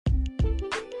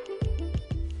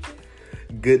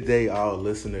Good day, all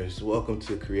listeners. Welcome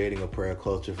to Creating a Prayer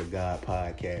Culture for God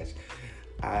podcast.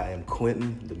 I am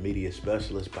Quentin, the media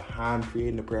specialist behind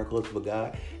Creating a Prayer Culture for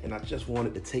God, and I just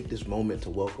wanted to take this moment to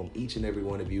welcome each and every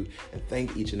one of you and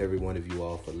thank each and every one of you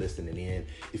all for listening in.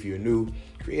 If you're new,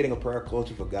 Creating a Prayer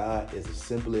Culture for God is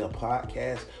simply a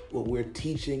podcast where we're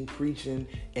teaching, preaching,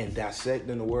 and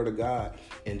dissecting the Word of God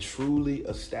and truly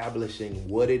establishing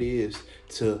what it is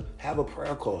to have a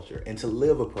prayer culture and to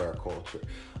live a prayer culture.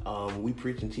 We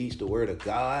preach and teach the Word of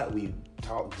God. We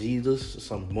talk Jesus,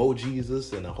 some more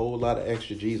Jesus, and a whole lot of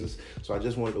extra Jesus. So I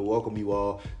just wanted to welcome you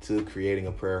all to Creating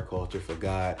a Prayer Culture for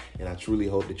God, and I truly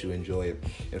hope that you enjoy it.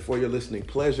 And for your listening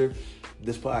pleasure,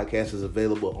 this podcast is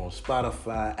available on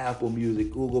Spotify, Apple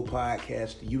Music, Google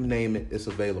Podcasts, you name it, it's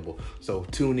available. So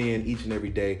tune in each and every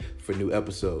day for new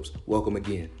episodes. Welcome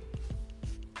again.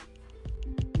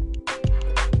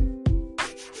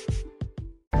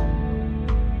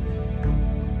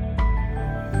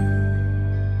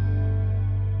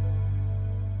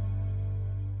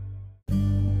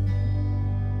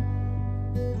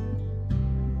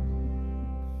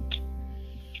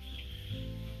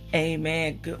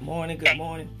 Amen. Good morning.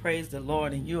 Praise the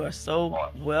Lord. And you are so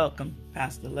welcome,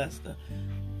 Pastor Lester.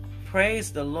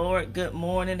 Praise the Lord. Good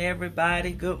morning,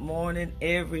 everybody. Want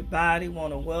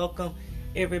to welcome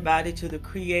everybody to the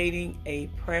Creating a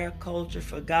Prayer Culture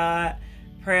for God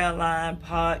Prayer Line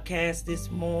podcast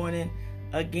this morning.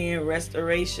 Again,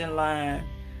 Restoration Line,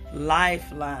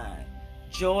 Lifeline,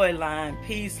 Joy Line,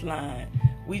 Peace Line.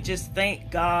 We just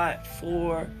thank God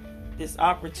for this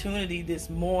opportunity this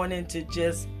morning to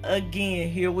just, again,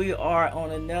 here we are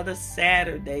on another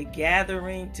Saturday,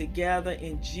 gathering together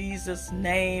in Jesus'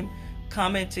 name,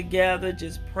 coming together,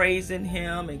 just praising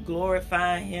Him and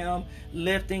glorifying Him,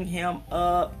 lifting Him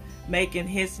up, making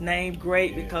His name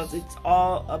great, because it's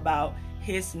all about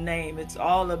His name. It's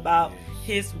all about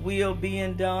His will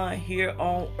being done here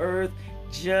on earth,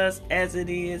 just as it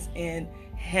is in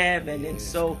heaven. And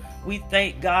so we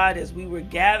thank God as we were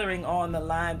gathering on the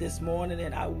line this morning,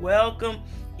 and I welcome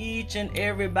each and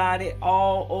everybody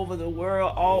all over the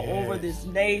world, all over this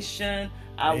nation.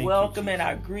 I welcome and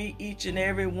I greet each and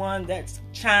every one that's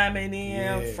chiming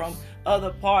in from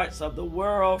other parts of the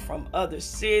world, from other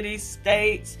cities,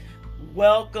 states.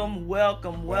 Welcome.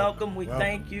 We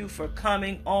thank you for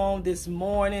coming on this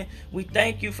morning. We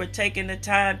thank you for taking the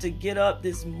time to get up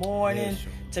this morning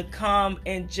to come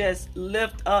and just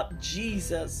lift up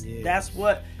Jesus. That's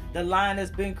what the line has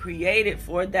been created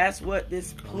for. That's what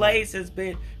this place has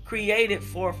been created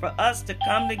for us to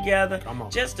come together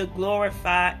just to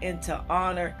glorify and to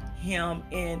honor Him.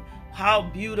 And how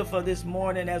beautiful this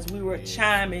morning as we were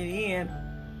chiming in,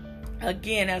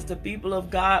 again, as the people of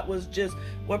God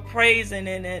were praising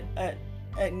and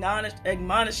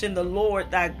admonishing the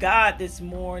Lord thy God this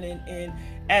morning. And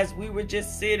as we were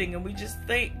just sitting, and we just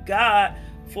thank God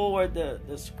for the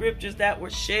scriptures that were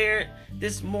shared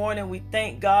this morning. We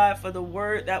thank God for the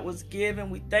word that was given.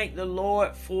 We thank the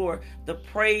Lord for the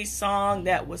praise song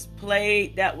that was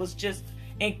played, that was just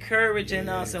encouraging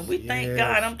us. And we thank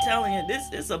God. I'm telling you,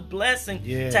 this is a blessing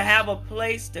to have a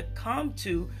place to come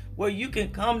to where you can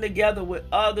come together with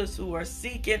others who are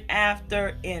seeking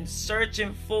after and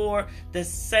searching for the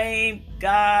same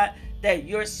God that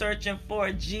you're searching for,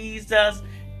 Jesus.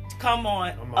 Come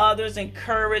on. Others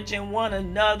encouraging one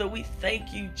another. We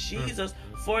thank you, Jesus,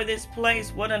 for this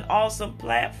place. What an awesome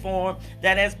platform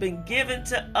that has been given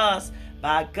to us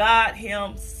by God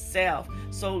Himself.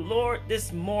 So, Lord,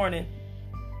 this morning,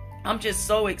 I'm just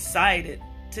so excited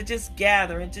to just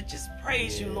gather and to just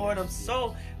praise you, Lord. I'm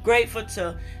so grateful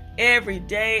to every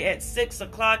day at 6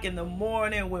 o'clock in the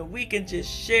morning when we can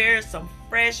just share some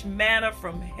fresh manna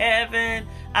from heaven.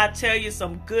 I tell you,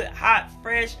 some good, hot,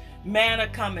 fresh manna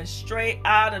coming straight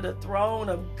out of the throne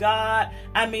of God.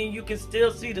 I mean, you can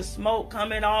still see the smoke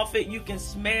coming off it. You can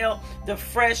smell the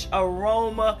fresh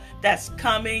aroma that's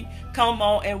coming. Come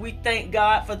on. And we thank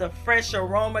God for the fresh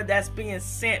aroma that's being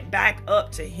sent back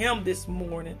up to Him this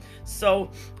morning. So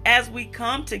as we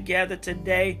come together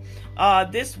today,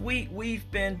 this week we've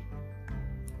been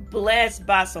blessed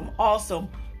by some awesome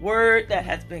word that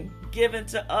has been given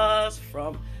to us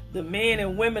from the men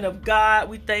and women of God.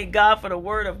 We thank God for the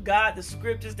word of God, the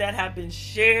scriptures that have been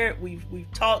shared. We've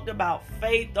talked about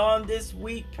faith on this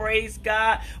week. Praise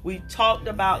God. We've talked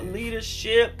about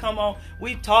leadership. Come on.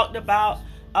 We talked about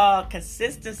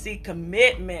consistency,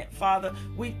 commitment, Father.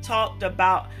 We talked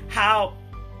about how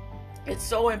it's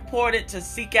so important to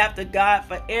seek after God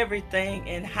for everything,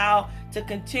 and how to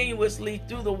continuously,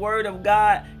 through the word of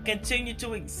God, continue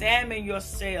to examine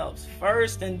yourselves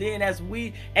first. And then as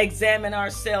we examine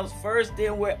ourselves first,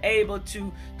 then we're able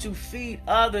to feed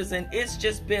others. And it's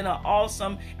just been an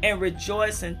awesome and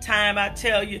rejoicing time. I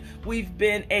tell you, we've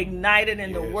been ignited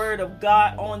in the word of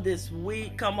God on this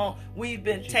week. Come on. We've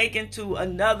been taken to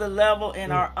another level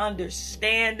in our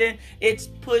understanding. It's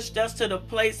pushed us to the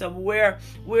place of where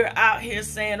we're out here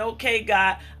saying, okay,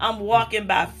 God, I'm walking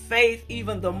by faith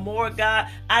even the more, God.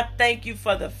 I thank you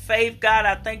for the faith, God.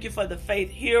 I thank you for the faith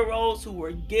heroes who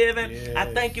were given. Yes.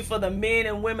 I thank you for the men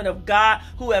and women of God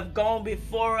who have gone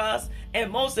before us.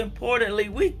 And most importantly,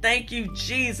 we thank you,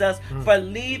 Jesus, for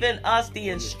leaving us the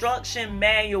instruction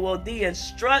manual, the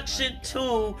instruction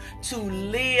tool to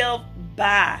live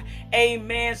by.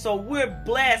 Amen. So we're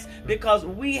blessed because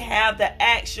we have the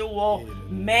actual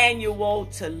manual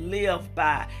to live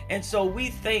by. And so we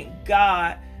thank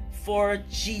God for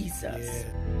Jesus.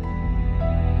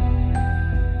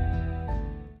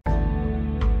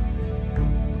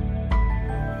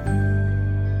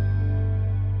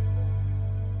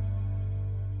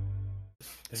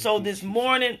 So this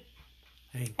morning,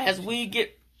 as we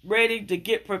get ready to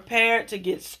get prepared to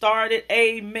get started,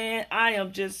 amen, I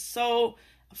am just so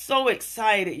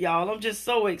excited, y'all. I'm just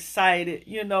so excited.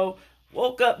 You know,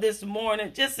 woke up this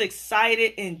morning just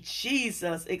excited in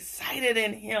Jesus, excited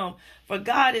in him. For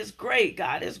God is great.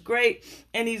 God is great,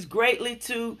 and he's greatly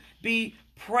to be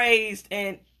praised.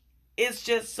 And it's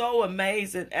just so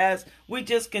amazing as we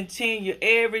just continue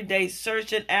every day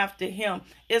searching after him.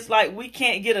 It's like we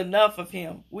can't get enough of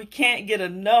him. We can't get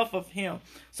enough of him.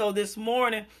 So this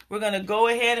morning, we're going to go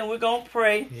ahead and we're going to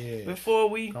pray before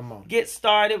we get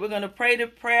started. We're going to pray the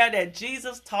prayer that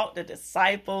Jesus taught the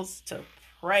disciples to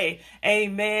pray.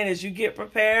 Amen. As you get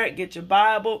prepared, get your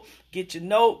Bible, get your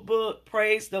notebook.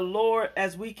 Praise the Lord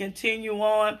as we continue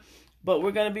on. But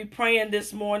we're going to be praying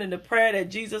this morning the prayer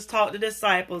that Jesus taught the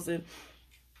disciples. And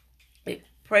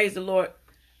praise the Lord.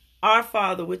 Our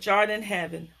Father, which art in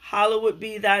heaven, hallowed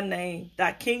be thy name.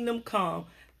 Thy kingdom come,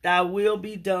 thy will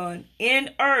be done in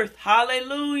earth,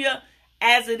 hallelujah,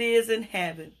 as it is in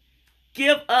heaven.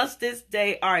 Give us this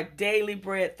day our daily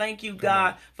bread. Thank you,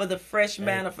 God, for the fresh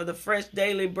manna, for the fresh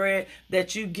daily bread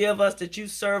that you give us, that you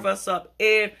serve us up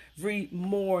every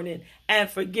morning. And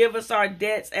forgive us our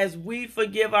debts as we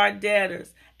forgive our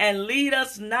debtors. And lead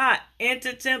us not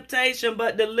into temptation,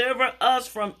 but deliver us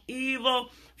from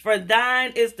evil. For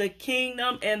thine is the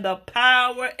kingdom and the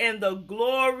power and the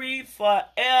glory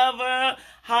forever.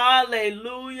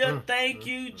 Hallelujah. Thank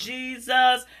you,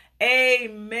 Jesus.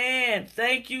 Amen.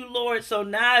 Thank you, Lord. So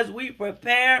now as we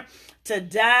prepare to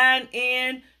dine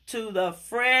in to the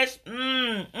fresh,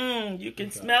 you can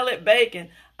smell it baking.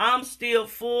 I'm still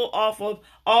full off of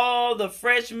all the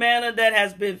fresh manna that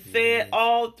has been fed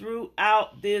all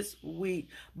throughout this week.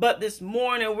 But this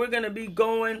morning we're going to be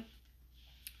going,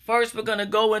 first we're going to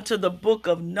go into the book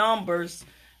of Numbers,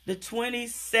 the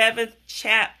 27th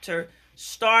chapter,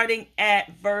 starting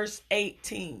at verse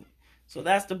 18. So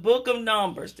that's the book of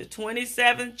Numbers, the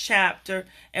 27th chapter,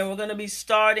 and we're going to be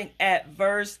starting at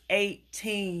verse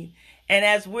 18. And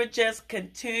as we're just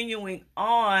continuing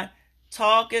on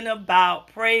talking about,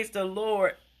 praise the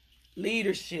Lord,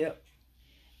 leadership.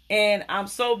 And I'm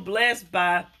so blessed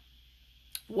by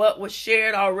what was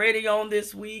shared already on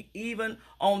this week, even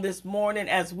on this morning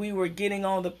as we were getting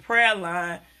on the prayer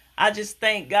line. I just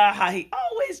thank God how he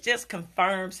always just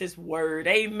confirms his word.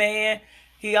 Amen.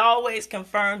 He always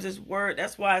confirms his word.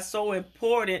 That's why it's so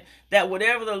important that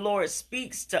whatever the Lord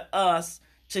speaks to us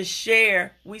to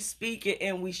share, we speak it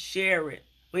and we share it.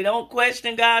 We don't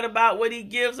question God about what he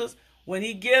gives us. When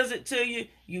he gives it to you,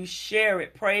 you share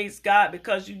it. Praise God,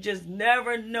 because you just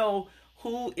never know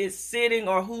who is sitting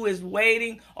or who is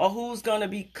waiting or who's going to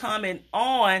be coming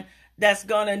on that's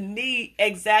going to need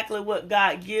exactly what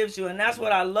God gives you. And that's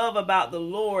what I love about the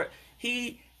Lord.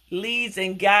 He leads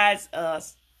and guides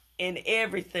us in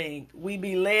everything. We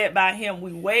be led by him.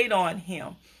 We wait on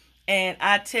him. And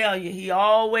I tell you, he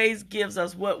always gives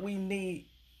us what we need.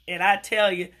 And I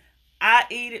tell you, I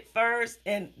eat it first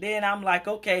and then I'm like,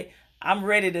 okay, I'm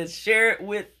ready to share it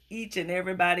with each and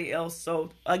everybody else.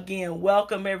 So again,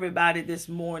 welcome everybody this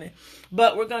morning.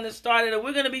 But we're going to start it.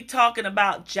 We're going to be talking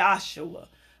about Joshua.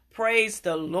 Praise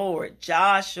the Lord.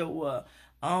 Joshua.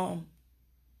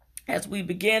 As we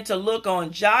begin to look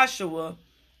on Joshua,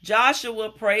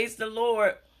 praise the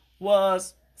Lord,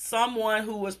 was someone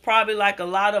who was probably like a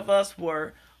lot of us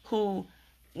were, who,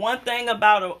 one thing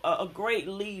about a great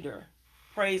leader,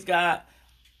 praise God,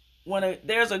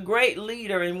 there's a great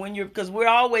leader, and because we're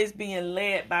always being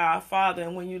led by our Father,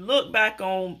 and when you look back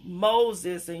on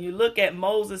Moses and you look at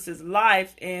Moses'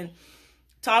 life, and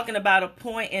talking about a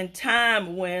point in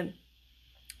time when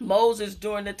Moses,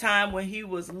 during the time when he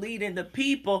was leading the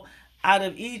people out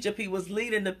of Egypt, he was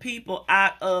leading the people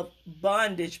out of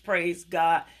bondage, praise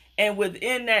God. And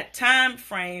within that time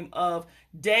frame of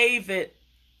David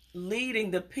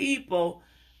leading the people,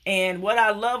 and what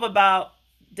I love about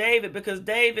David, because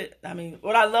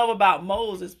what I love about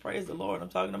Moses, praise the Lord, I'm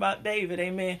talking about David,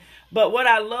 amen. But what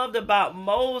I loved about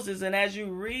Moses, and as you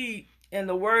read in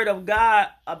the word of God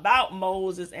about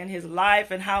Moses and his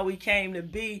life and how he came to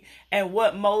be and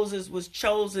what Moses was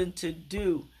chosen to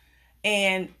do.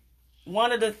 And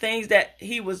one of the things that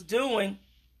he was doing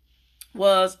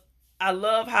was, I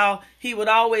love how he would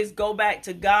always go back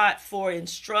to God for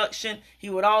instruction.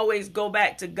 He would always go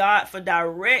back to God for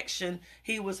direction.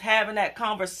 He was having that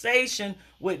conversation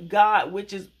with God,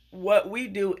 which is what we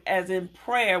do as in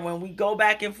prayer. When we go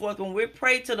back and forth, when we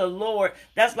pray to the Lord,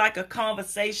 that's like a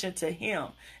conversation to him.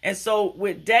 And so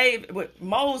with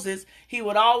Moses, he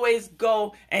would always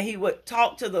go and he would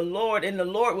talk to the Lord, and the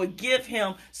Lord would give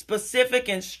him specific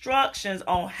instructions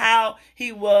on how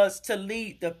he was to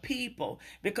lead the people.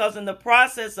 Because in the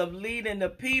process of leading the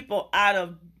people out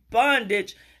of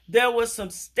bondage, there were some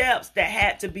steps that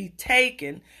had to be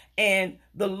taken. And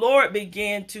the Lord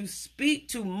began to speak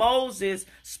to Moses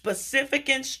specific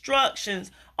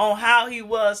instructions on how he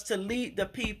was to lead the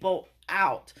people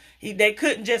out. They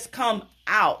couldn't just come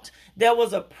out. There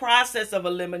was a process of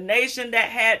elimination that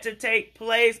had to take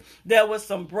place. There was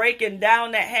some breaking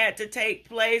down that had to take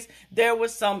place. There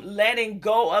was some letting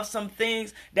go of some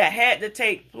things that had to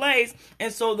take place.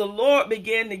 And so the Lord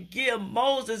began to give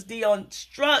Moses the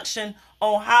instruction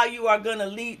on how you are going to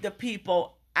lead the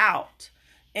people out.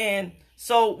 And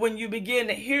so when you begin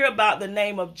to hear about the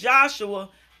name of Joshua,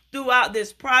 throughout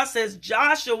this process,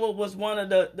 Joshua was one of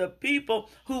the people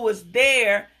who was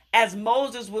there as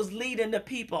Moses was leading the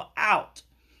people out.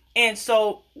 And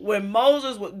so when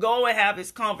Moses would go and have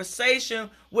his conversation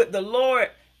with the Lord,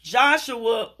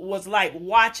 Joshua was like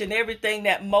watching everything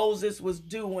that Moses was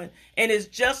doing. And it's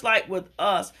just like with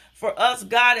us. For us,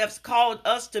 God has called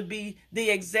us to be the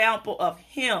example of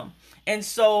him. And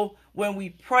so when we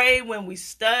pray, when we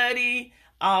study,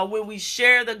 when we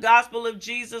share the gospel of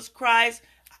Jesus Christ,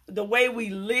 the way we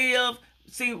live,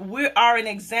 see, we are an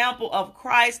example of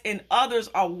Christ, and others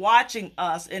are watching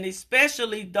us, and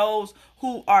especially those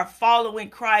who are following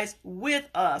Christ with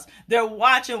us. They're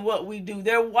watching what we do.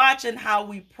 They're watching how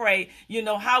we pray,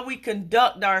 how we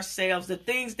conduct ourselves, the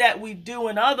things that we do.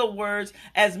 In other words,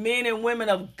 as men and women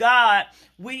of God,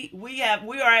 we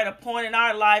are at a point in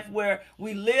our life where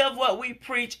we live what we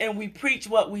preach and we preach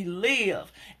what we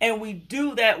live. And we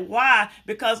do that. Why?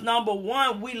 Because number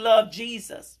one, we love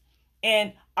Jesus.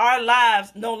 And our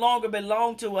lives no longer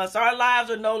belong to us. Our lives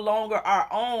are no longer our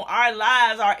own. Our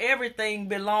lives, our everything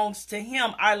belongs to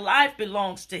him. Our life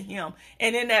belongs to him.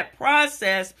 And in that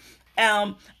process,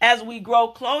 as we grow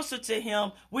closer to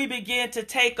him, we begin to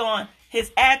take on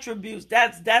his attributes.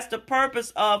 That's the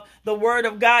purpose of the word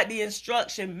of God. The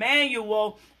instruction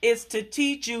manual is to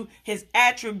teach you his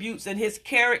attributes and his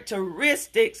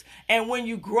characteristics. And when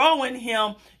you grow in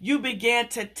him, you begin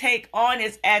to take on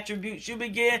his attributes. You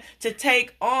begin to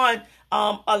take on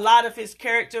a lot of his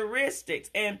characteristics.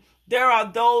 And there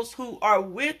are those who are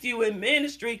with you in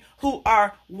ministry who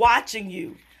are watching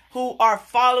you, who are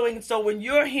following. So when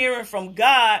you're hearing from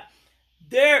God,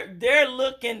 they're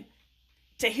looking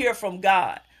to hear from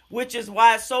God, which is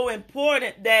why it's so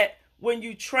important that when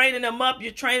you're training them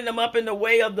up in the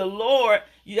way of the Lord.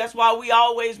 That's why we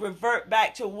always revert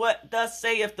back to what thus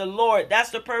saith the Lord. That's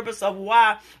the purpose of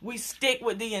why we stick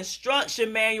with the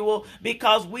instruction manual,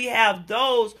 because we have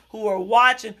those who are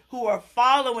watching, who are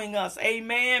following us.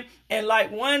 Amen. And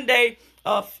like one day,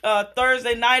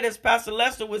 Thursday night, as Pastor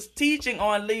Lester was teaching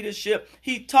on leadership,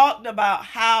 he talked about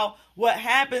how what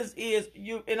happens is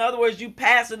you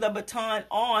passing the baton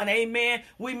on. Amen.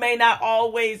 We may not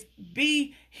always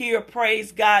be here,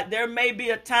 praise God. There may be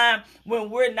a time when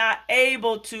we're not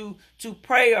able to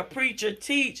pray or preach or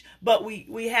teach, but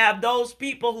we have those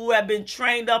people who have been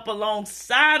trained up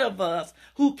alongside of us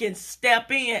who can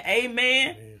step in.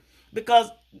 Amen. Because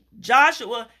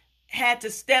Joshua had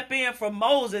to step in for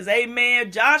Moses.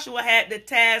 Amen. Joshua had the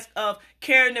task of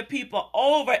carrying the people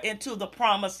over into the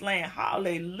promised land.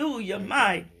 Hallelujah.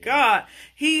 My God.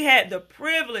 He had the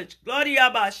privilege,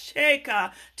 Gloria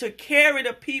Basheka, to carry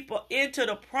the people into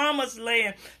the promised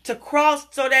land, to cross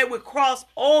so they would cross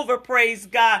over, praise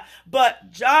God.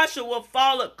 But Joshua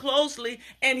followed closely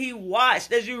and he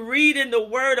watched. As you read in the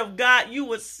word of God, you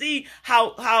will see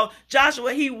how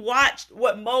Joshua, he watched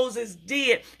what Moses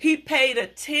did. He paid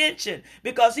attention attention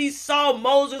because he saw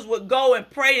Moses would go and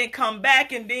pray and come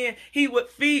back, and then he would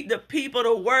feed the people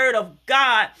the word of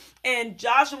God. And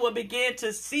Joshua began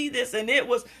to see this, and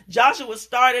Joshua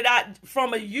started out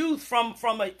from a youth,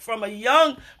 from a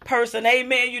young person.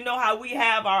 Amen. You know how we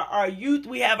have our youth,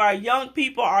 we have our young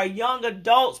people, our young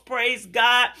adults, praise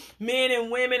God, men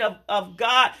and women of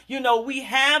God. You know, we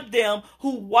have them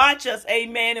who watch us,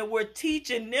 amen, and we're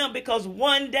teaching them because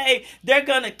one day they're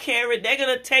going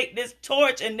to take this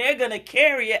torch and they're going to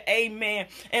carry it, amen.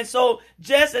 And so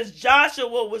just as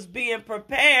Joshua was being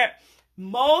prepared,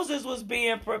 Moses was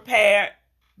being prepared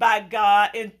by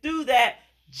God, and through that,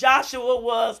 Joshua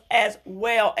was as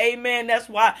well. Amen. That's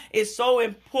why it's so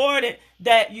important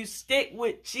that you stick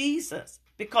with Jesus,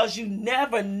 because you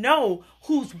never know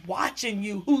who's watching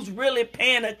you, who's really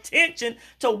paying attention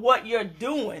to what you're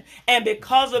doing. And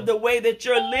because of the way that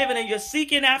you're living and you're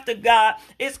seeking after God,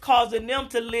 it's causing them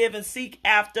to live and seek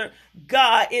after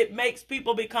God. It makes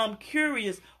people become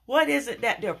curious. What is it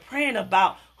that they're praying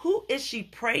about? Who is she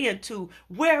praying to?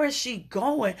 Where is she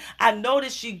going? I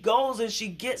notice she goes and she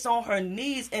gets on her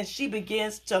knees and she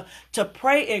begins to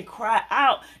pray and cry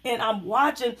out. And I'm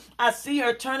watching, I see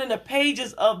her turning the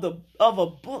pages of a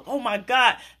book. Oh my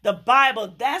God, the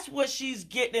Bible. That's where she's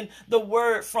getting the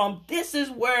word from. This is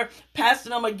where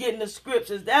Pastor and them are getting the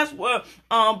scriptures. That's where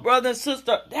brother and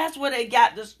sister, that's where they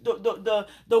got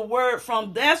the word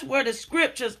from. That's where the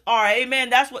scriptures are.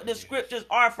 Amen. That's what the scriptures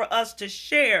are for us to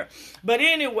share. But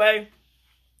anyway,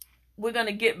 we're going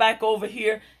to get back over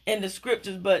here in the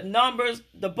scriptures. But Numbers,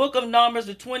 the book of Numbers,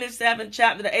 the 27th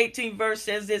chapter, the 18th verse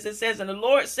says this. It says, "And the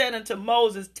Lord said unto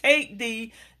Moses, Take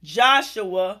thee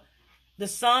Joshua, the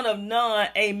son of Nun,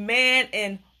 a man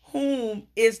in whom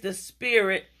is the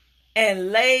Spirit,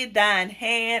 and lay thine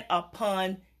hand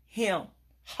upon him."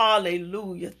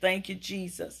 Hallelujah. Thank you,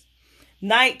 Jesus.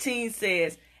 19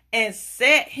 says, "And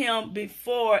set him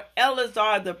before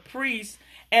Eleazar the priest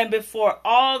and before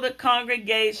all the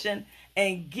congregation,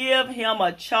 and give him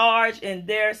a charge in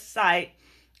their sight,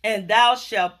 and thou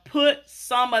shalt put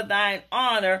some of thine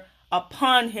honor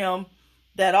upon him,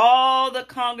 that all the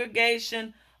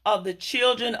congregation of the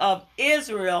children of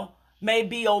Israel may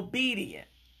be obedient."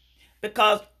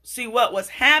 Because see, what was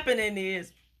happening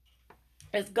is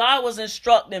God was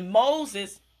instructing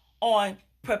Moses on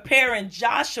preparing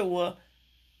Joshua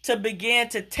to begin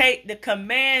to take the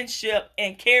commandship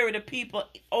and carry the people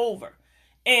over.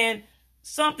 And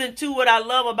something too, what I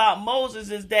love about Moses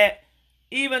is that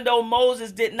even though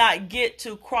Moses did not get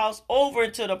to cross over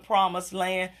into the promised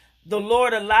land, the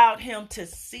Lord allowed him to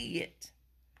see it.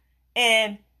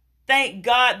 And thank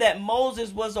God that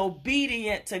Moses was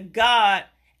obedient to God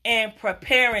and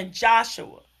preparing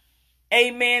Joshua.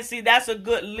 Amen. See, that's a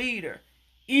good leader.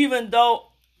 Even though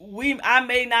I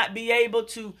may not be able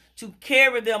to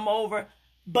carry them over,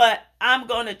 but I'm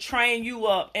going to train you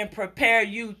up and prepare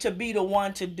you to be the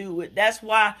one to do it. That's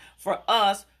why for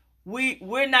us,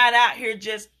 we're not out here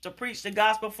just to preach the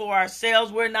gospel for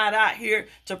ourselves. We're not out here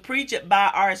to preach it by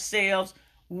ourselves.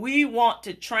 We want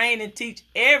to train and teach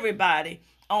everybody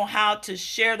on how to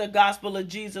share the gospel of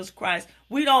Jesus Christ.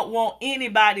 We don't want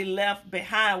anybody left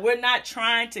behind. We're not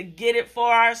trying to get it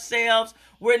for ourselves.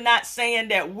 We're not saying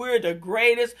that we're the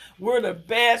greatest, we're the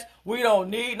best, we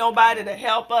don't need nobody to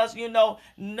help us,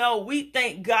 No, we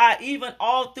thank God even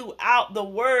all throughout the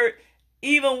word,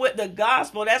 even with the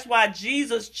gospel. That's why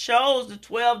Jesus chose the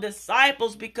 12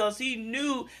 disciples, because he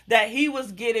knew that he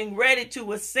was getting ready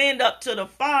to ascend up to the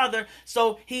Father.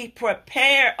 So he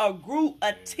prepared a group,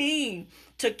 a team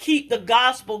to keep the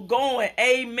gospel going.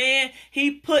 Amen. He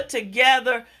put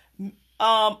together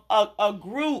a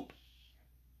group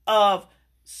of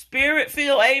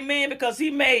Spirit-filled, amen, because he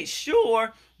made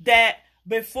sure that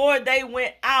before they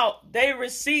went out, they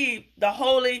received the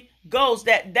Holy Ghost.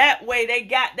 That way they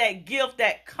got that gift,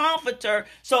 that comforter,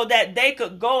 so that they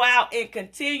could go out and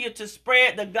continue to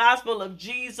spread the gospel of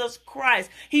Jesus Christ.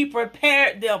 He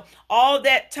prepared them all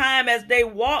that time as they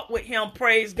walked with him,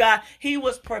 praise God. He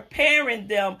was preparing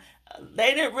them.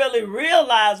 They didn't really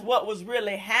realize what was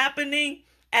really happening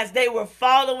as they were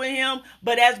following him.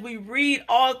 But as we read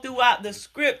all throughout the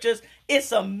scriptures,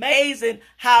 it's amazing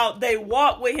how they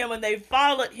walked with him and they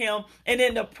followed him. And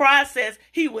in the process,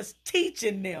 he was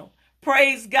teaching them.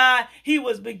 Praise God. He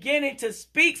was beginning to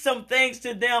speak some things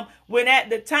to them when at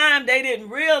the time they didn't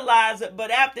realize it. But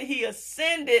after he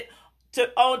ascended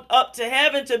up to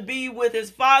heaven to be with his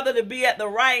Father, to be at the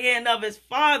right hand of his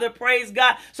Father, praise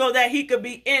God, so that he could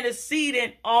be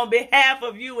interceding on behalf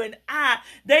of you and I.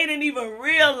 They didn't even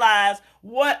realize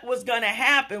what was going to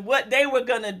happen, what they were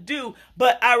going to do.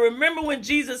 But I remember when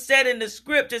Jesus said in the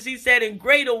scriptures, he said, "In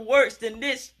greater works than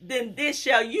this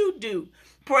shall you do."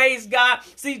 Praise God.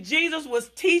 See, Jesus was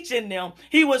teaching them.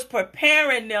 He was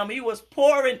preparing them. He was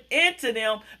pouring into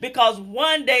them because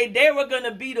one day they were going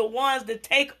to be the ones to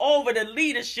take over the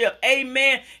leadership.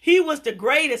 Amen. He was the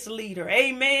greatest leader.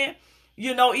 Amen.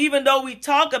 You know, even though we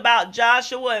talk about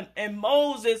Joshua and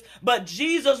Moses, but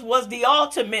Jesus was the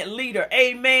ultimate leader.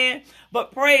 Amen.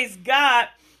 But praise God,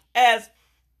 as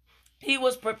he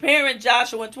was preparing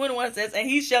Joshua in 21, says, and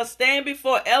he shall stand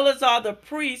before Eleazar the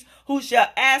priest, who shall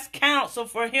ask counsel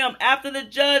for him after the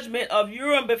judgment of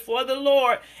Urim before the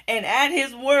Lord, and at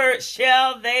his word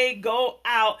shall they go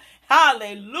out.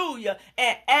 Hallelujah.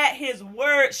 And at his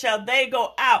word shall they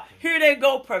go out. Here they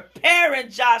go preparing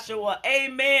Joshua.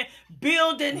 Amen.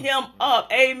 Building him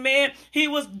up. Amen. He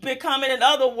was becoming, in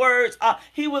other words,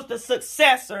 he was the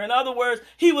successor. In other words,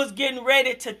 he was getting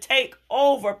ready to take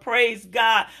over. Praise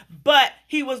God. But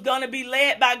he was going to be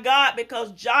led by God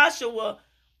because Joshua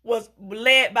was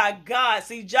led by God.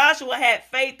 See, Joshua had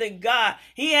faith in God.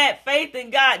 He had faith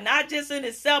in God, not just in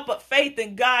himself, but faith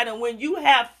in God. And when you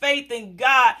have faith in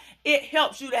God, it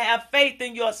helps you to have faith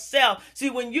in yourself. See,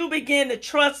 when you begin to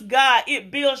trust God, it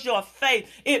builds your faith.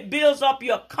 It builds up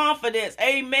your confidence.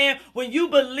 Amen. When you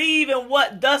believe in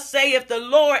what thus saith the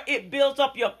Lord, it builds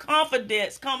up your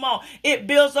confidence. Come on. It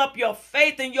builds up your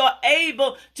faith, and you're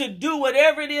able to do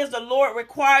whatever it is the Lord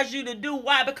requires you to do.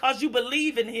 Why? Because you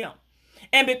believe in him.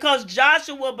 And because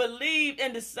Joshua believed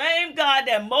in the same God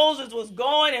that Moses was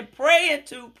going and praying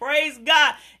to, praise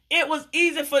God, it was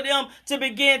easy for them to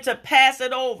begin to pass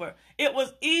it over. It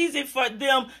was easy for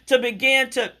them to begin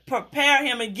to prepare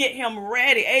him and get him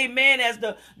ready. Amen. As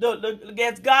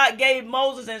as God gave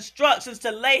Moses instructions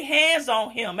to lay hands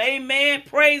on him. Amen.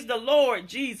 Praise the Lord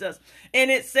Jesus.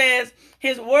 And it says,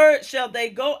 his word shall they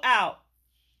go out,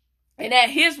 and at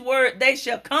his word they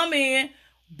shall come in,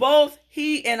 both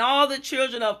he and all the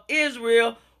children of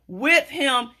Israel with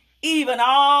him, even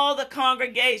all the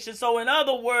congregation. So in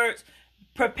other words,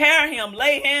 prepare him,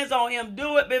 lay hands on him,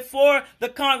 do it before the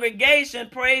congregation,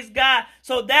 praise God,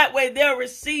 so that way they'll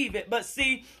receive it. But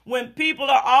see, when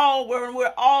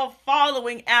we're all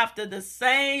following after the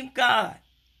same God,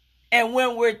 and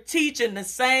when we're teaching the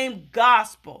same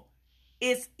gospel,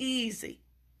 it's easy.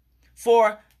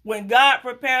 For when God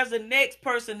prepares the next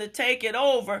person to take it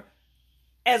over,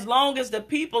 as long as the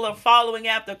people are following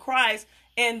after Christ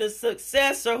and the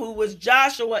successor, who was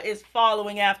Joshua, is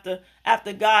following after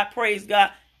God, praise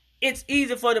God, it's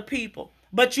easy for the people.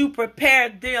 But you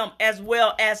prepared them as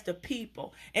well as the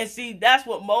people. And see, that's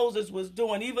what Moses was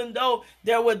doing. Even though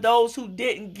there were those who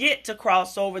didn't get to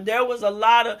cross over, there was a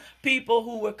lot of people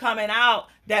who were coming out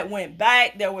that went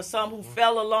back. There were some who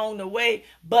fell along the way,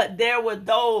 but there were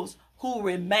those who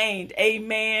remained.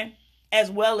 Amen.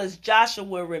 As well as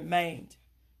Joshua remained.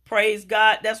 Praise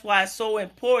God. That's why it's so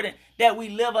important that we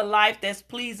live a life that's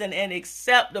pleasing and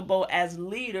acceptable as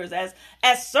leaders, as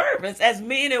servants, as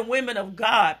men and women of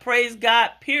God. Praise God,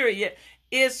 period.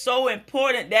 It's so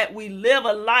important that we live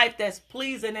a life that's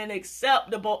pleasing and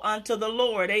acceptable unto the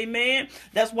Lord. Amen.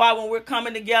 That's why when we're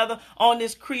coming together on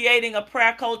this Creating a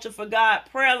Prayer Culture for God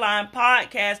Prayer Line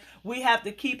podcast, we have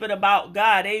to keep it about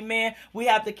God. Amen. We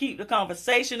have to keep the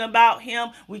conversation about him.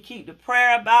 We keep the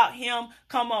prayer about him.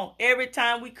 Come on. Every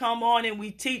time we come on and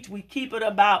we teach, we keep it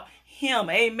about him.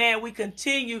 Amen. We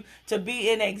continue to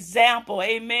be an example.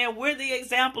 Amen. We're the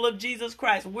example of Jesus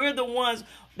Christ. We're the ones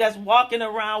that's walking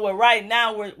around where right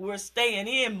now we're staying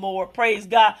in more, praise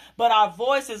God, but our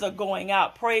voices are going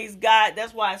out, praise God.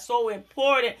 That's why it's so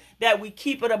important that we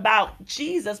keep it about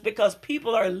Jesus, because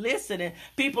people are listening,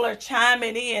 people are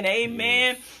chiming in,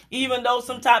 amen. Even though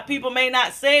sometimes people may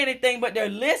not say anything, but they're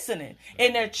listening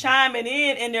and they're chiming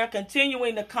in and they're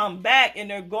continuing to come back and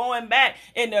they're going back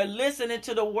and they're listening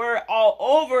to the word all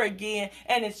over again,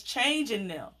 and it's changing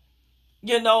them.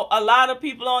 You know, a lot of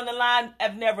people on the line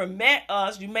have never met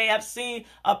us. You may have seen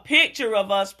a picture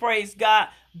of us, praise God,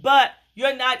 but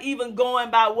you're not even going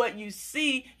by what you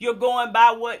see. You're going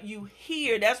by what you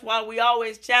hear. That's why we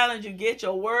always challenge you. Get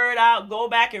your word out. Go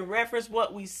back and reference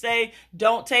what we say.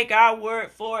 Don't take our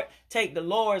word for it. Take the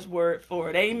Lord's word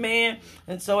for it. Amen.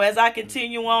 And so as I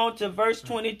continue on to verse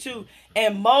 22,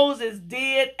 and Moses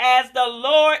did as the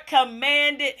Lord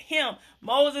commanded him.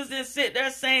 Moses didn't sit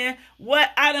there saying, what,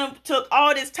 I done took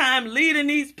all this time leading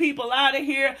these people out of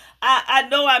here. I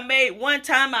know I made one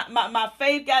time, my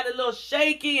faith got a little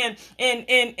shaky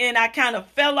and I kind of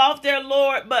fell off there,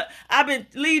 Lord, but I've been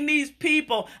leading these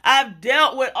people. I've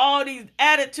dealt with all these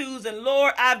attitudes, and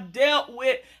Lord, I've dealt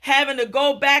with having to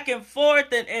go back and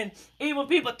forth and Even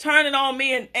people turning on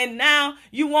me, and now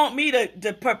you want me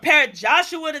to prepare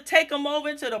Joshua to take them over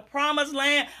into the promised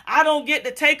land. I don't get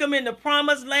to take them in the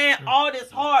promised land. All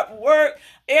this hard work,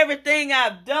 everything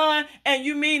I've done, and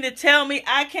you mean to tell me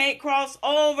I can't cross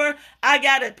over? I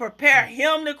got to prepare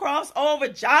him to cross over,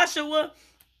 Joshua?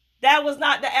 That was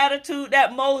not the attitude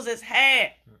that Moses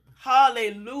had.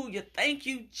 Hallelujah. Thank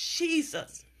you,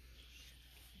 Jesus.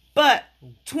 But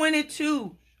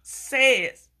 22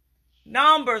 says,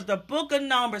 Numbers, the book of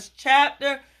Numbers,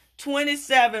 chapter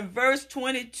 27, verse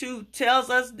 22 tells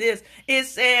us this. It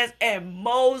says, and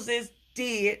Moses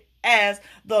did as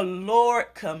the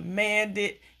Lord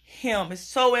commanded him. It's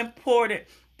so important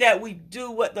that we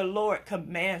do what the Lord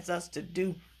commands us to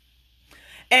do.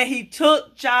 And he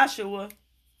took Joshua,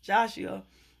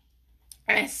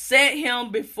 and set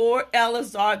him before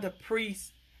Eleazar the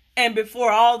priest and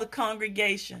before all the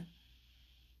congregation.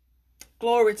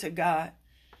 Glory to God.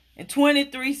 And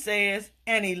 23 says,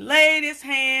 and he laid his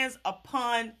hands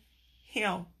upon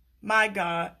him, my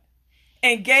God,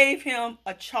 and gave him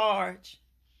a charge,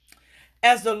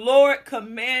 as the Lord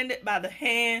commanded by the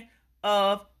hand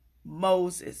of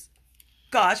Moses.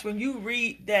 Gosh, when you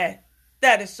read that,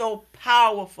 that is so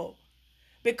powerful,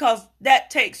 because that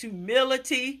takes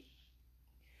humility.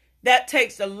 That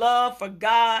takes the love for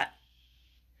God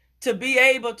to be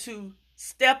able to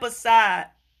step aside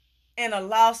and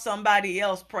allow somebody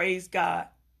else, praise God,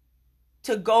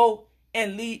 to go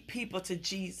and lead people to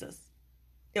Jesus.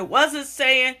 It wasn't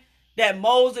saying that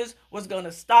Moses was going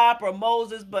to stop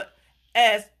but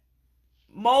as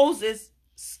Moses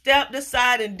stepped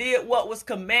aside and did what was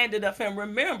commanded of him.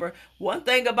 Remember, one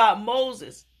thing about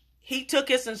Moses, he took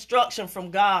his instruction from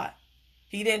God.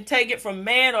 He didn't take it from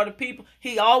man or the people.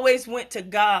 He always went to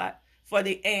God for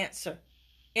the answer.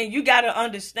 And you got to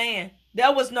understand,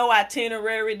 there was no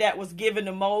itinerary that was given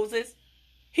to Moses.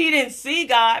 He didn't see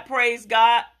God, praise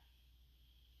God,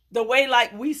 the way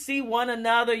like we see one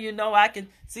another. I can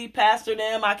see pastor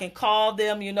them, I can call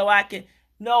them,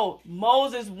 No,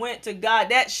 Moses went to God.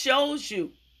 That shows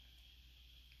you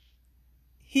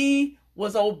he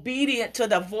was obedient to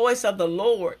the voice of the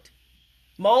Lord.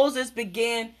 Moses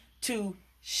began to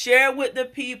share with the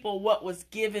people what was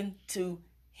given to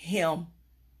him.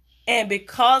 And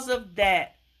because of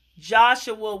that,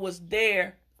 Joshua was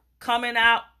there coming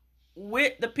out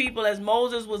with the people as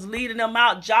Moses was leading them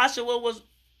out. Joshua was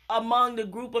among the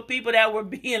group of people that were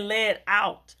being led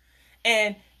out.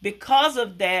 And because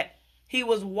of that, he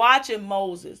was watching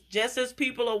Moses. Just as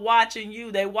people are watching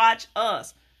you, they watch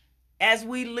us as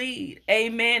we lead.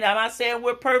 Amen. Am I saying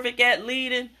we're perfect at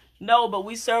leading? No, but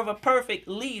we serve a perfect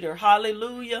leader,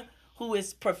 hallelujah, who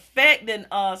is perfecting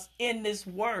us in this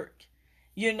work.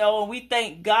 And we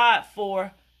thank God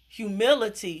for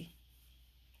humility.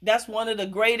 That's one of the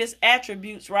greatest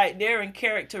attributes right there and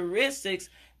characteristics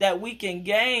that we can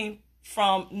gain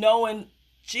from knowing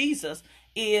Jesus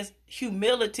is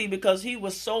humility, because he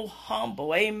was so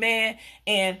humble. Amen.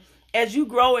 And as you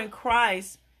grow in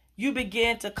Christ, you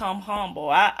begin to come humble.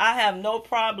 I have no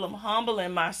problem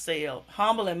humbling myself.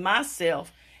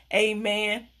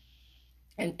 Amen.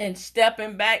 And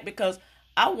stepping back, because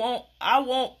I want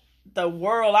the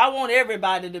world, I want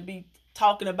everybody to be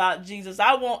talking about Jesus.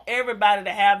 I want everybody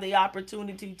to have the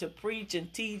opportunity to preach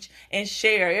and teach and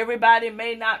share. Everybody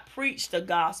may not preach the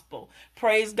gospel.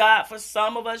 Praise God. For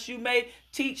some of us, you may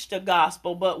teach the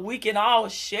gospel, but we can all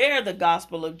share the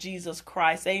gospel of Jesus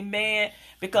Christ. Amen.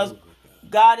 Because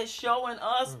God is showing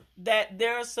us that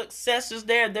there are successors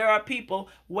there. There are people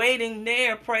waiting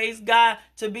there, praise God,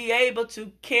 to be able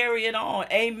to carry it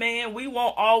on. Amen. We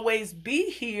won't always be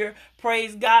here,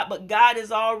 praise God, but God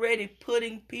is already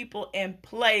putting people in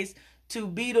place to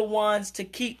be the ones to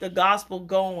keep the gospel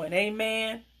going.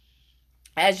 Amen.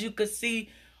 As you could see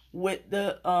with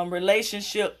the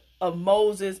relationship of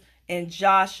Moses and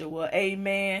Joshua.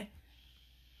 Amen.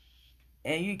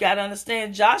 And you got to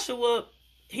understand, Joshua,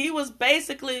 he was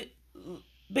basically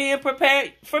being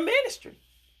prepared for ministry.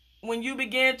 When you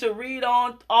begin to read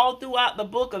on all throughout the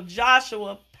book of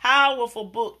Joshua, powerful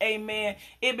book, amen,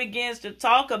 it begins to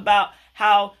talk about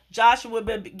how Joshua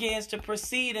begins to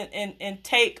proceed and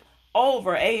take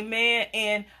over, amen.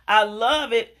 And I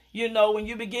love it, when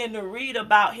you begin to read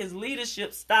about his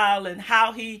leadership style and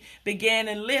how he began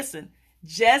and listen.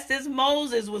 Just as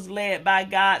Moses was led by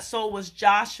God, so was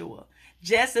Joshua.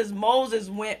 Just as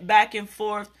Moses went back and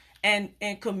forth and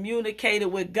communicated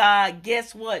with God,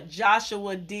 guess what?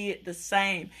 Joshua did the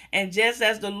same. And just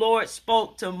as the Lord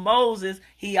spoke to Moses,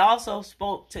 he also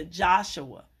spoke to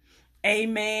Joshua.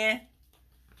 Amen.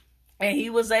 And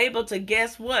he was able to,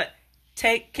 guess what?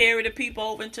 Carry the people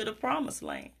over into the promised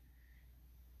land.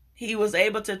 he was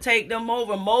able to take them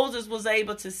over. Moses was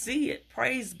able to see it.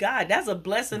 Praise God. That's a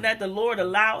blessing that the Lord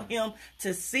allowed him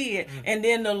to see it. And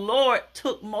then the Lord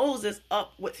took Moses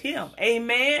up with him.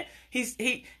 Amen.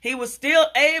 He was still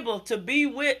able to be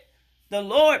with the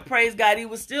Lord. Praise God. He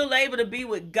was still able to be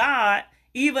with God,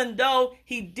 even though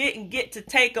he didn't get to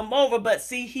take him over. But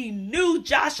see, he knew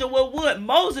Joshua would.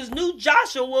 Moses knew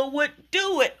Joshua would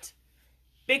do it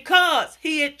because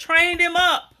he had trained him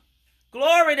up.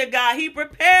 Glory to God. He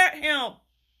prepared him.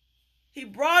 He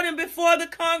brought him before the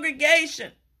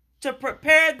congregation to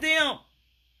prepare them.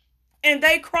 And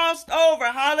they crossed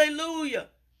over. Hallelujah.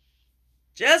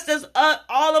 Just as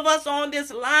all of us on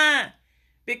this line,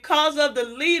 because of the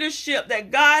leadership that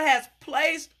God has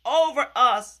placed over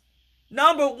us.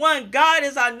 Number one, God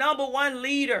is our number one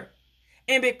leader.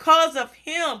 And because of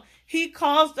him, he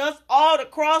caused us all to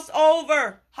cross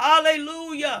over.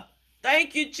 Hallelujah.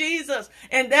 Thank you, Jesus.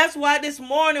 And that's why this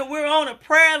morning we're on a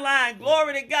prayer line,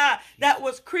 glory to God, that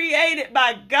was created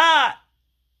by God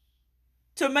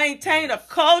to maintain a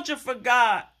culture for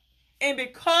God. And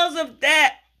because of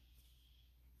that,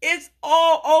 it's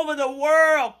all over the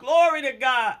world, glory to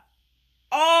God.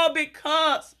 All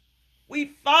because we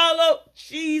followed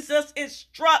Jesus'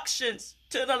 instructions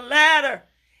to the letter,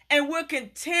 and we're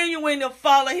continuing to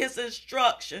follow his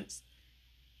instructions.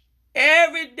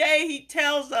 Every day he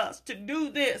tells us to do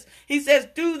this. He says,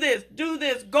 do this,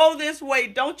 go this way.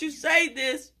 Don't you say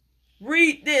this.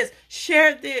 Read this,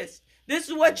 share this. This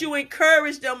is what you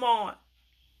encourage them on.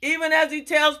 Even as he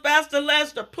tells Pastor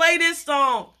Lester, play this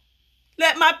song.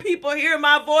 Let my people hear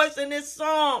my voice in this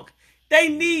song. They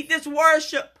need this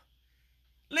worship.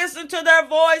 Listen to their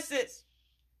voices.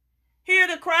 Hear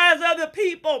the cries of the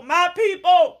people, my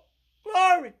people.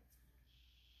 Glory.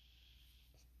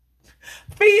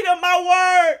 Feed them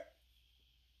my word.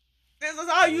 This is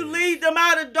how you lead them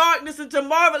out of darkness into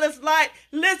marvelous light.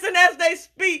 Listen as they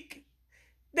speak.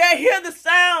 They hear the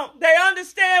sound. They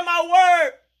understand my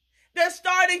word. They're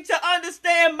starting to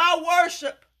understand my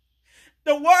worship.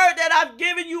 The word that I've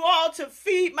given you all to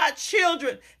feed my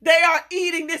children. They are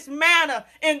eating this manna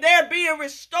and they're being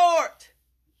restored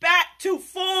back to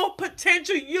full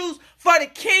potential use for the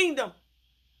kingdom.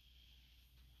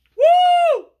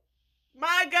 Woo!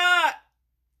 My God.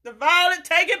 The violent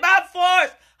take it by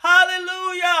force.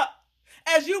 Hallelujah.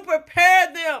 As you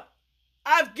prepare them,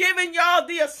 I've given y'all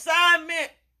the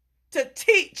assignment to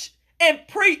teach and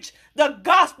preach the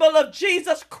gospel of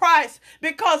Jesus Christ,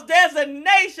 because there's a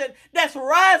nation that's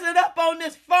rising up on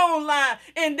this phone line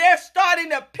and they're starting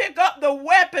to pick up the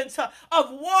weapons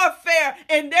of warfare,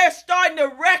 and they're starting to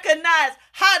recognize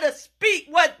how to speak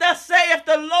what thus saith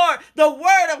the Lord. The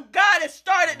word of God has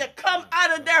started to come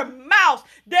out of their mouths.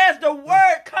 There's the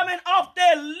word coming off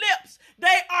their lips.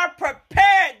 They are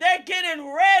prepared. They're getting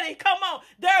ready. Come on.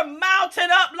 They're mounting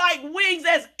up like wings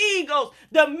as eagles.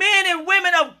 The men and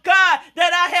women of God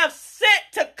that I have sent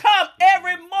to come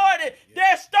every morning,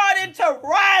 they're starting to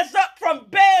rise up from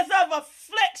beds of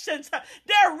afflictions.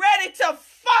 They're ready to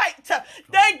fight.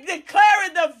 They're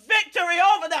declaring the victory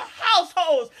over the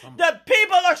households. The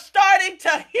people are starting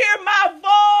to hear my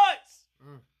voice.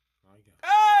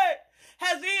 Hey,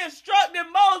 has he instructed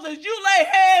Moses? You lay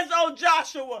hands on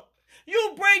Joshua.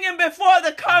 You bring him before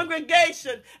the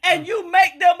congregation and you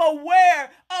make them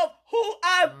aware of who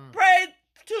I prayed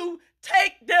to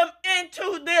take them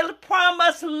into the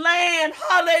promised land.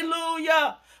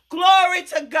 Hallelujah. Glory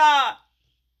to God.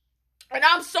 And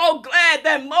I'm so glad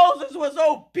that Moses was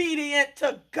obedient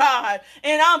to God.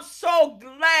 And I'm so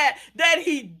glad that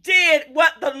he did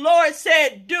what the Lord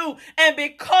said do. And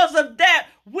because of that,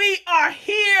 we are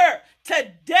here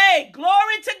today.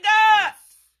 Glory to God.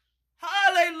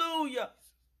 Hallelujah.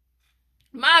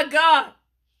 My God.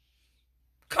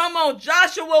 Come on,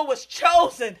 Joshua was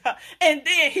chosen and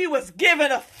then he was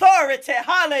given authority.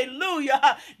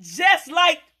 Hallelujah. Just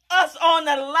like us on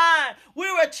the line,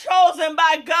 we were chosen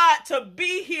by God to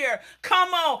be here.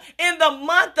 Come on, in the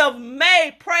month of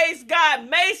May, praise God,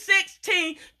 May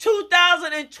 16,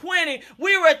 2020,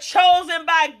 we were chosen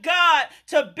by God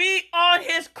to be on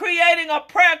his creating a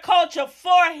prayer culture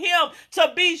for him,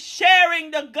 to be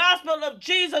sharing the gospel of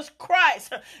Jesus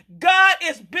Christ. God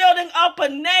is building up a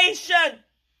nation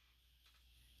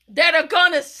that are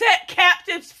going to set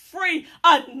captives free.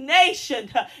 A nation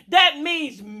that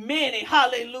means many.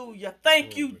 Hallelujah.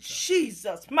 Thank you,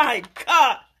 Jesus. My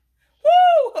God.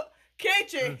 Woo!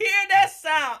 Can't you hear that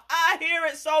sound? I hear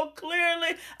it so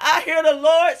clearly. I hear the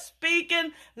Lord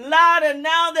speaking louder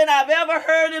now than I've ever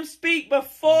heard him speak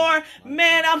before.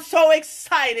 Man, I'm so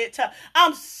excited.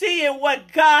 I'm seeing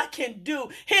what God can do.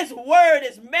 His word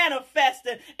is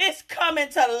manifesting. It's coming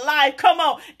to life. Come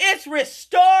on. It's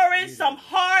restoring some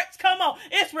hearts. Come on.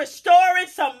 It's restoring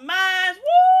some minds.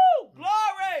 Woo!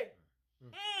 Glory.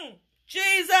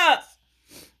 Jesus.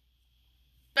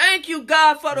 Thank you,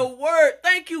 God, for the word.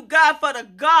 Thank you, God, for the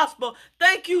gospel.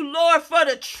 Thank you, Lord, for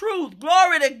the truth.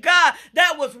 Glory to God.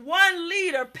 That was one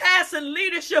leader passing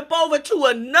leadership over to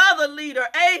another leader.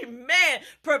 Amen.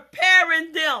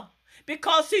 Preparing them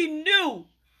because he knew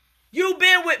you've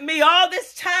been with me all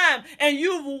this time and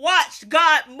you've watched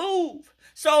God move.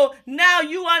 So now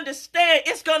you understand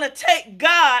it's going to take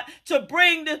God to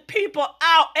bring the people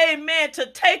out. Amen. To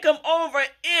take them over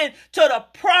into the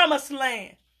promised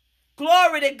land.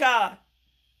 Glory to God.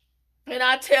 And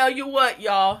I tell you what,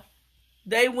 y'all,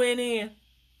 they went in.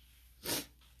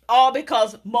 All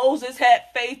because Moses had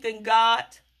faith in God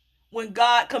when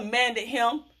God commanded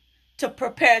him to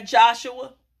prepare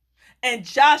Joshua. And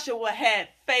Joshua had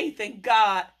faith in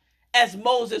God as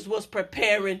Moses was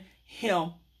preparing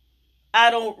him.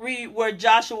 I don't read where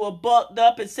Joshua bucked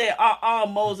up and said,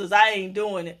 Moses, I ain't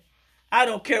doing it. I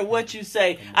don't care what you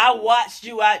say. I watched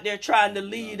you out there trying to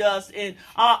lead us and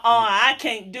I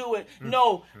can't do it.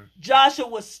 No,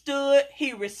 Joshua stood,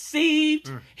 he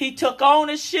received, he took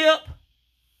ownership,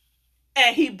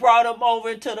 and he brought them over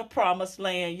into the promised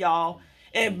land, y'all.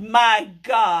 And my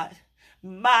God,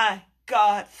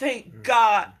 thank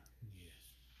God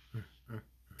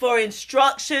for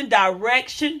instruction,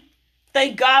 direction.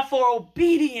 Thank God for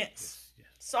obedience.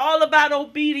 It's all about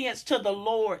obedience to the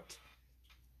Lord.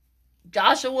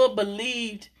 Joshua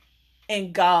believed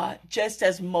in God just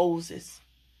as Moses.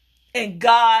 And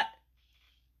God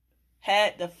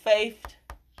had the faith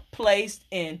placed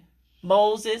in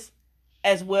Moses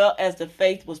as well as the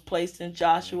faith was placed in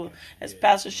Joshua. As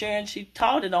Pastor Sharon, she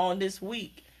taught it on this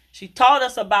week. She taught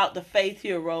us about the faith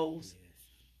heroes.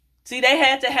 See, they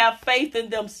had to have faith in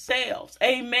themselves.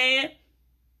 Amen.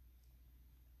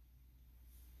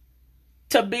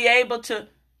 To be able to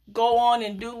go on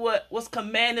and do what was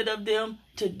commanded of them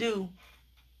to do.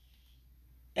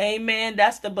 Amen.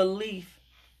 That's the belief.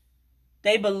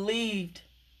 They believed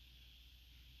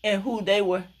in who they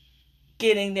were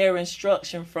getting their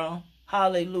instruction from.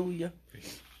 Hallelujah.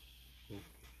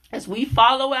 As we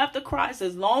follow after Christ,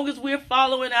 as long as we're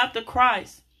following after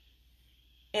Christ,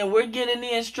 and we're getting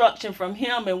the instruction from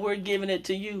him and we're giving it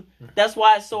to you. That's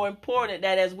why it's so important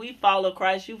that as we follow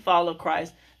Christ, you follow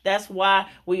Christ. That's why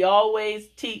we always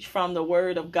teach from the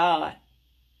word of God.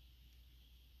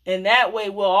 And that way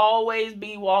we'll always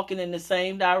be walking in the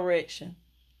same direction.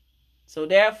 So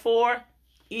therefore,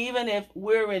 even if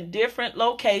we're in different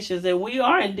locations, and we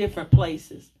are in different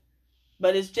places,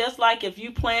 but it's just like if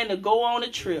you plan to go on a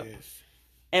trip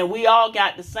and we all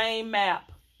got the same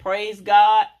map, praise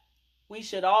God, we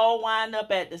should all wind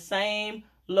up at the same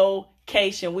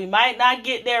location. We might not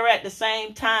get there at the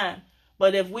same time.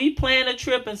 But if we plan a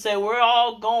trip and say we're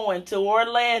all going to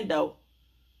Orlando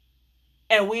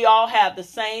and we all have the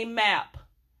same map,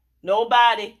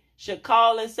 nobody should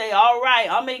call and say, all right,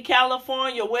 I'm in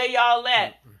California. Where y'all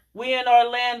at? We in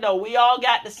Orlando. We all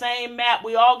got the same map.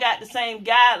 We all got the same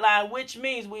guideline, which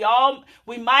means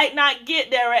we might not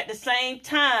get there at the same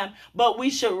time, but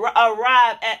we should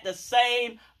arrive at the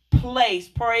same place.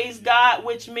 Praise God,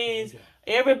 which means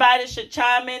everybody should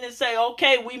chime in and say,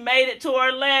 okay, we made it to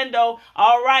Orlando.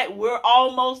 All right, we're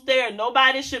almost there.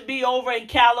 Nobody should be over in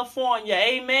California.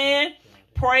 Amen.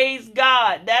 Praise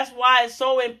God. That's why it's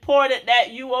so important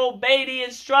that you obey the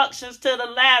instructions to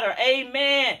the latter.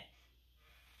 Amen.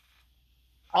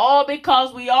 All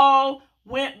because we all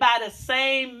went by the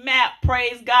same map.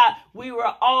 Praise God. We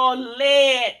were all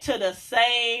led to the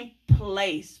same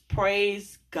place.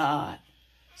 Praise God.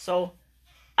 So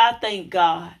I thank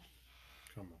God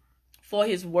for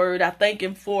his word. I thank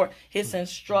him for his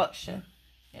instruction.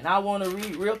 And I want to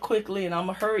read real quickly, and I'm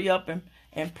going to hurry up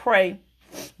and pray.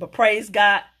 But praise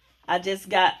God, I just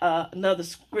got another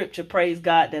scripture, praise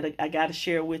God, that I got to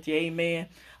share with you. Amen.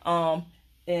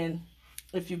 And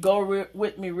if you go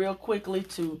with me real quickly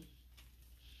to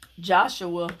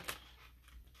Joshua,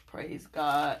 praise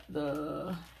God,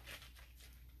 what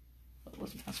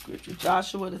was my scripture?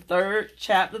 Joshua, the 3rd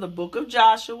chapter, the book of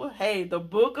Joshua. Hey, the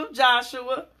book of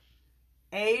Joshua.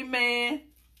 Amen.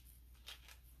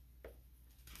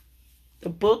 The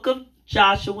book of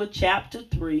Joshua, chapter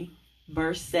 3,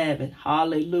 verse 7.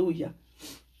 Hallelujah.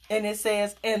 And it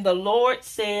says, and the Lord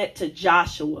said to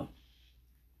Joshua,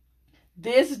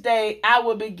 This day I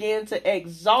will begin to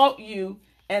exalt you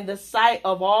in the sight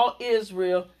of all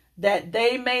Israel, that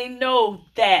they may know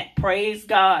that, praise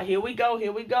God, here we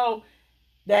go,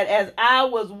 that as I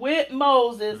was with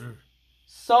Moses,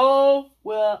 so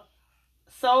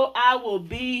I will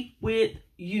be with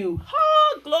you.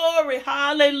 Oh, glory,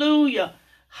 hallelujah,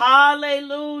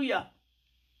 hallelujah.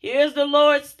 Here's the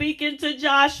Lord speaking to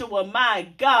Joshua. My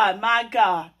God, my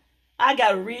God. I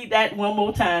got to read that one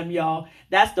more time, y'all.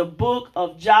 That's the book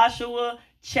of Joshua,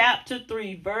 chapter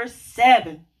 3, verse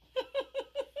 7.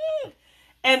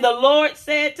 And the Lord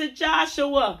said to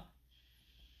Joshua,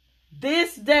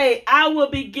 this day I will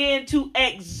begin to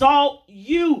exalt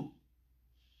you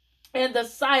in the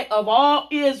sight of all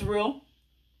Israel,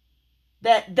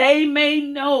 that they may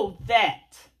know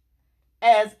that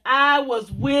as I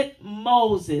was with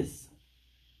Moses,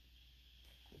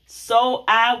 so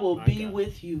I will be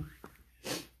with you.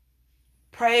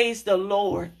 Praise the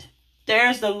Lord.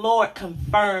 There's the Lord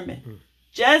confirming.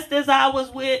 Just as I was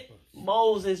with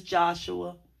Moses,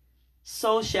 Joshua,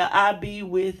 so shall I be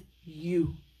with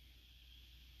you.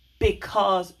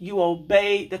 Because you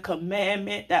obeyed the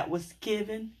commandment that was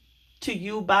given to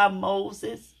you by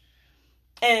Moses.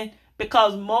 And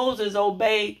because Moses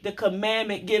obeyed the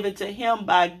commandment given to him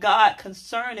by God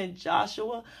concerning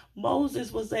Joshua,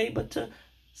 Moses was able to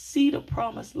see the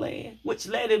promised land, which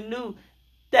let him know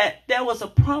that there was a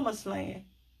promised land.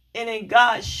 And in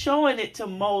God showing it to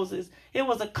Moses, it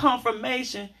was a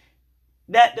confirmation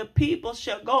that the people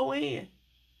shall go in.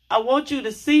 I want you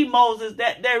to see, Moses,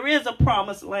 that there is a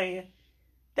promised land,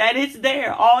 that it's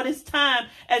there all this time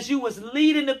as you was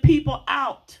leading the people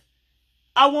out.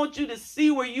 I want you to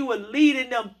see where you were leading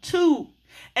them to.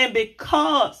 And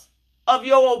because of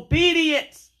your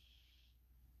obedience,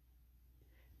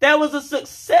 there was a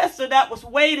successor that was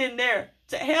waiting there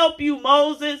to help you,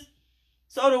 Moses.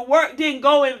 So the work didn't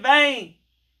go in vain.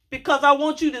 Because I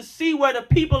want you to see where the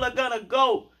people are going to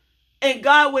go. And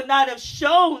God would not have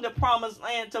shown the promised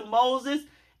land to Moses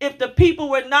if the people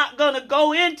were not going to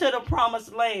go into the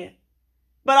promised land.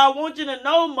 But I want you to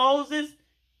know, Moses,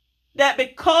 that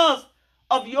because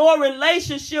of your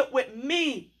relationship with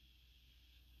me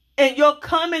and your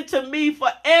coming to me for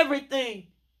everything,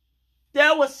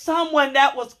 there was someone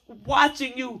that was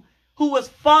watching you who was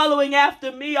following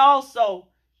after me also.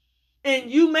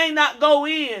 And you may not go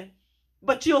in,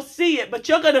 but you'll see it. But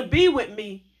you're going to be with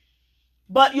me.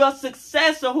 But your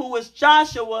successor, who is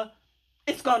Joshua,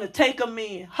 is going to take them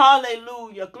in.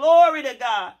 Hallelujah. Glory to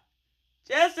God.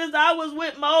 Just as I was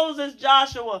with Moses,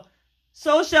 Joshua,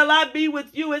 so shall I be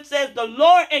with you. It says the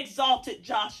Lord exalted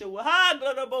Joshua.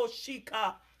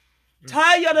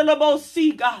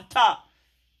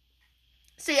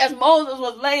 See, as Moses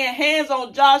was laying hands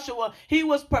on Joshua, he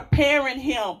was preparing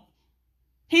him.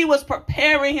 He was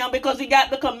preparing him because he got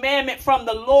the commandment from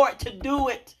the Lord to do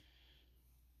it.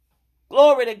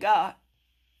 Glory to God.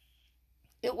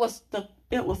 It was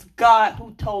God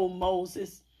who told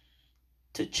Moses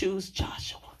to choose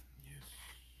Joshua.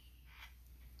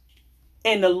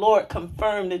 And the Lord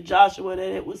confirmed to Joshua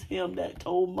that it was him that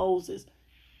told Moses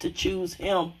to choose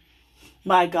him.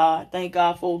 My God, thank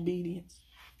God for obedience.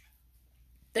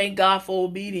 Thank God for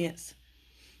obedience.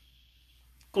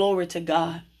 Glory to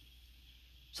God.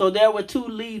 So there were two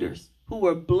leaders who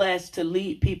were blessed to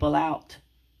lead people out.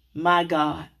 My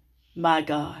God, my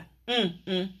God.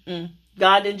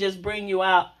 God didn't just bring you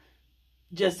out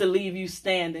just to leave you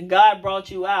standing. God brought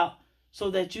you out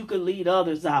so that you could lead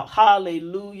others out.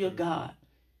 Hallelujah, God.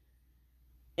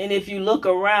 And if you look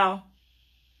around,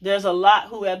 there's a lot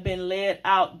who have been led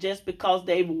out just because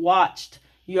they've watched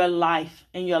your life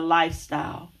and your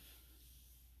lifestyle.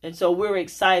 And so we're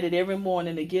excited every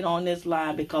morning to get on this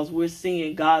line because we're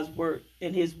seeing God's work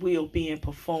and his will being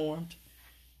performed.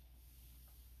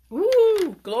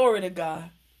 Woo! Glory to God.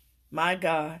 My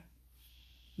God.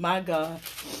 My God.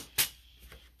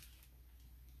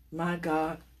 My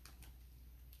God.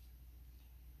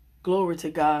 Glory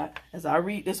to God. As I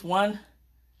read this one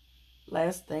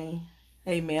last thing,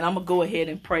 amen, I'm going to go ahead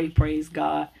and pray, praise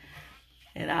God.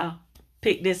 And I'll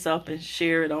pick this up and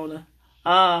share it on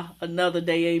another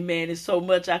day, amen. It's so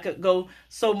much, I could go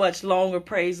so much longer,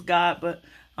 praise God, but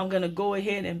I'm going to go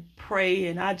ahead and pray.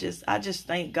 And I just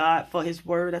thank God for his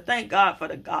word. I thank God for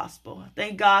the gospel. I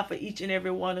thank God for each and every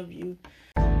one of you.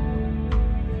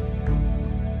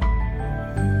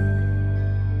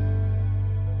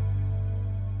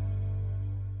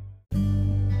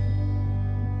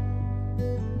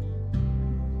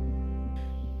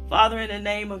 Father, in the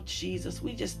name of Jesus,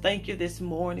 we just thank you this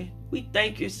morning. We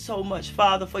thank you so much,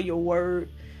 Father, for your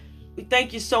word. We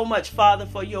thank you so much, Father,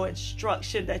 for your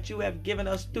instruction that you have given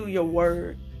us through your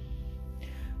word.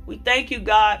 We thank you,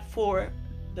 God, for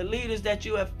the leaders that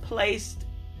you have placed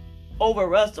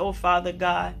over us, oh Father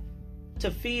God,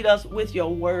 to feed us with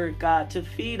your word, God, to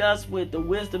feed us with the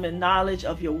wisdom and knowledge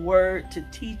of your word, to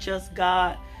teach us,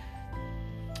 God.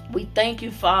 We thank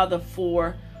you, Father,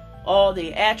 for all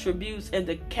the attributes and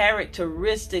the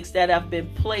characteristics that have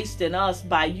been placed in us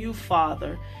by you,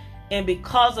 Father. And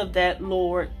because of that,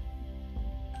 Lord,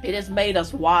 it has made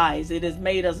us wise. It has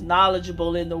made us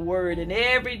knowledgeable in the word. And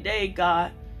every day,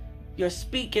 God, you're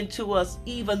speaking to us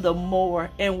even the more.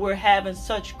 And we're having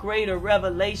such greater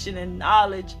revelation and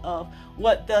knowledge of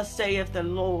what thus saith the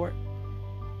Lord.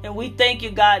 And we thank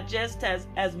you, God, just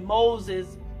as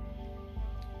Moses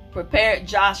prepared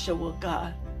Joshua,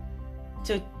 God,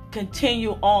 to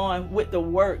continue on with the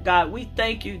work, God. We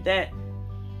thank you that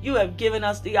you have given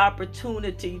us the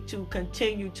opportunity to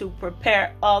continue to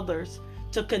prepare others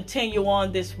to continue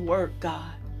on this work,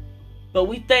 God. But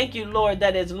we thank you, Lord,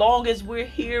 that as long as we're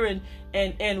here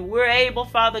and we're able,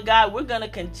 Father God, we're going to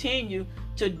continue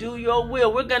to do your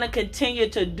will. We're going to continue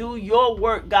to do your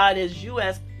work, God, as you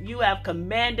have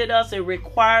commanded us and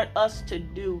required us to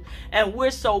do. And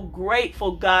we're so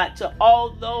grateful, God, to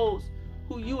all those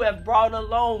who you have brought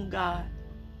along, God.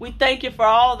 We thank you for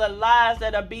all the lives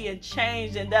that are being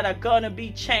changed and that are going to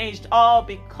be changed, all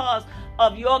because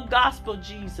of your gospel,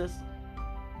 Jesus,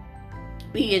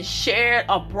 being shared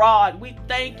abroad. We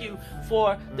thank you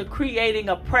for the Creating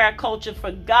a Prayer Culture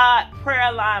for God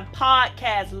Prayer Line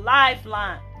podcast,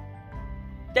 Lifeline,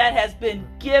 that has been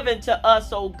given to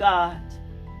us, oh God.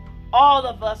 All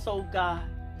of us, oh God,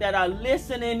 that are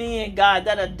listening in, God,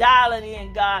 that are dialing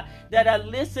in, God, that are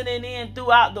listening in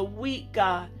throughout the week,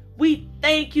 God. We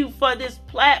thank you for this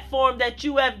platform that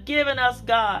you have given us,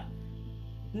 God.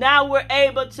 Now we're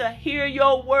able to hear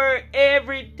your word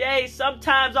every day,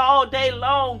 sometimes all day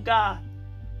long, God.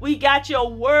 We got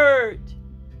your word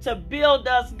to build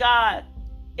us, God.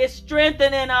 It's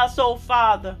strengthening us, oh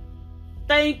Father.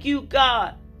 Thank you,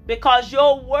 God, because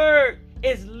your word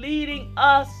is leading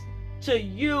us to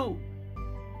you.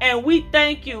 And we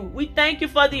thank you. We thank you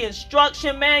for the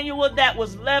instruction manual that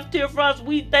was left here for us.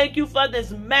 We thank you for this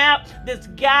map, this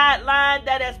guideline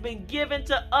that has been given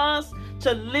to us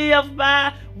to live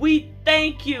by. We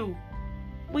thank you.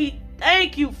 We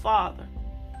thank you, Father.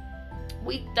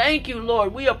 We thank you,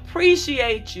 Lord. We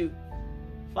appreciate you.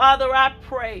 Father, I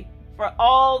pray for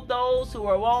all those who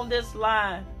are on this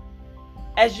line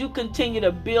as you continue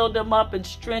to build them up and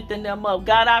strengthen them up.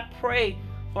 God, I pray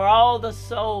for all the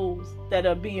souls that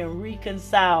are being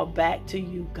reconciled back to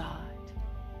you, God.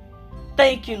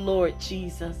 Thank you, Lord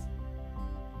Jesus,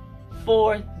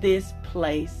 for this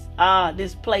place.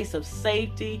 This place of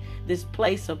safety, this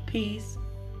place of peace.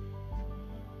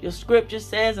 Your scripture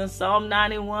says in Psalm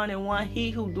 91:1,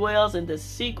 he who dwells in the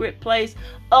secret place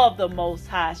of the Most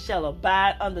High shall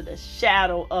abide under the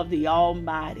shadow of the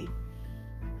Almighty.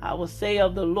 I will say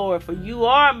of the Lord, for you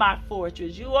are my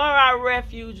fortress. You are our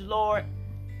refuge, Lord.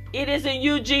 It is in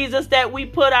you, Jesus, that we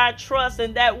put our trust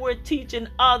and that we're teaching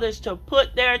others to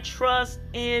put their trust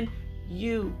in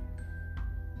you.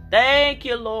 Thank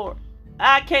you, Lord.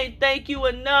 I can't thank you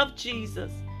enough,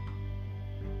 Jesus,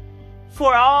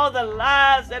 for all the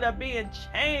lives that are being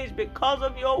changed because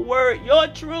of your word, your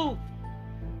truth.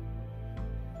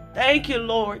 Thank you,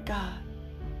 Lord God,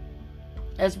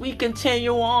 as we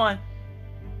continue on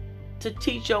to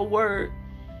teach your word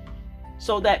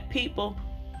so that people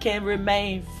can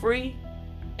remain free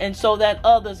and so that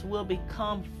others will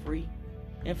become free.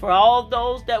 And for all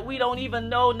those that we don't even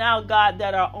know now, God,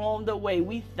 that are on the way,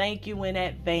 we thank you in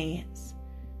advance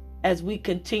as we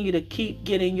continue to keep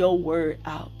getting your word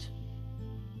out.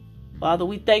 Father,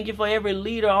 we thank you for every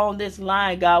leader on this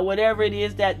line, God. Whatever it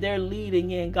is that they're leading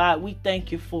in, God, we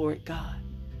thank you for it, God.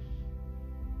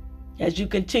 As you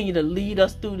continue to lead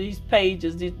us through these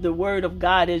pages, the word of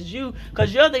God is you,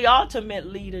 because you're the ultimate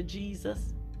leader,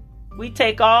 Jesus. We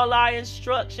take all our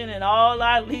instruction and all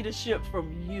our leadership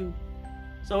from you.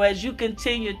 So as you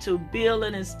continue to build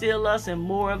and instill us in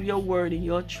more of your word and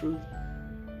your truth,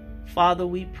 Father,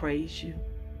 we praise you.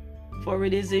 For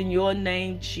it is in your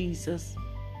name, Jesus,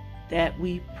 that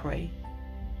we pray.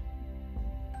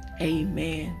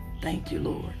 Amen. Thank you,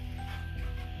 Lord.